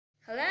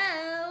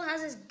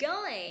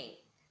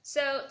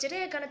So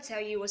today I'm gonna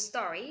tell you a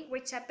story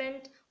which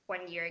happened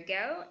 1 year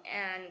ago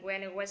and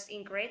when I was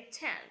in grade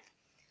 10th.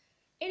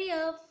 It is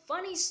a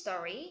funny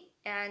story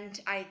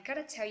and I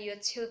gotta tell you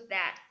too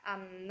that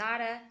I'm not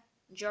a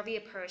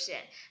jovial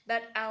person,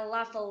 but I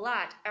laugh a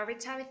lot every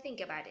time I think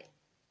about it.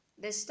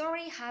 The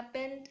story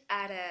happened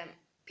at a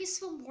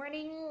peaceful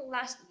morning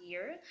last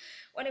year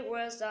when I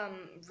was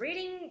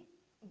reading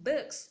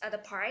books at the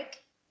park.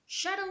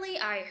 Suddenly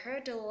I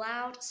heard a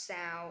loud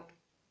sound.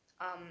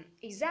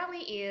 Exactly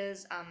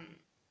is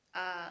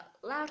a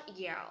loud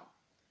yell.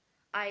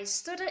 I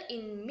stood up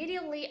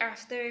immediately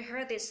after I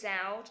heard this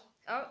sound.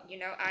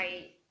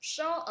 I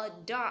saw a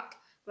dog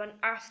run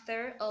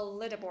after a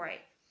little boy.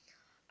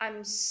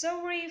 I'm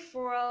sorry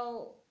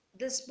for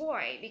this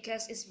boy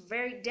because it's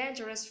very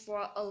dangerous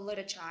for a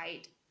little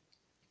child.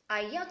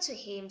 I yelled to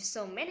him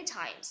so many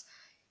times,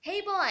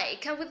 "Hey boy,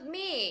 come with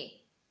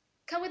me!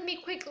 Come with me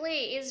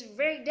quickly, it's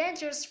very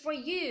dangerous for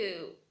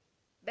you!"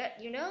 But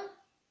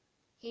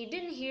he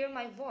didn't hear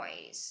my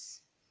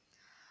voice.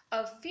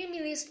 A few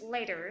minutes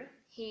later,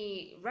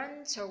 he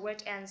ran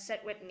toward and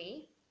said with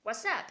me,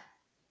 "What's up?"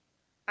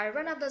 I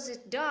ran after this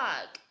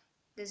dog.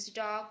 This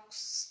dog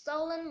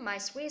stolen my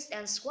sweets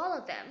and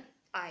swallowed them.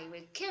 I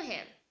will kill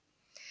him.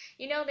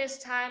 This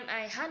time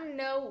I hadn't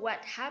know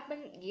what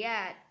happened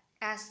yet,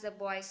 as the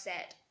boy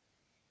said.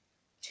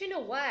 Do you know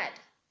what?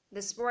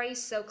 This boy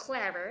is so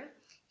clever.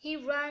 He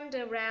ran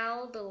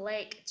around the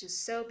lake to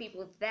show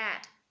people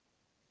that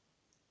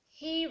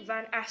he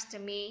ran after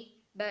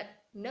me, but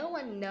no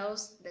one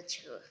knows the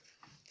truth.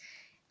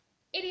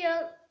 It is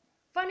a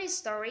funny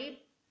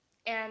story,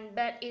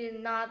 but it is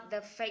not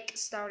the fake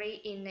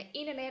story in the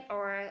internet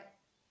or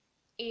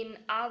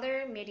in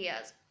other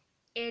medias.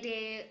 It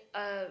is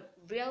a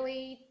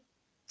really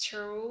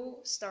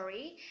true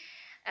story.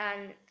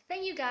 And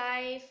thank you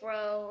guys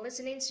for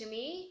listening to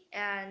me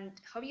and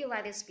hope you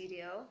like this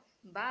video.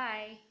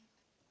 Bye.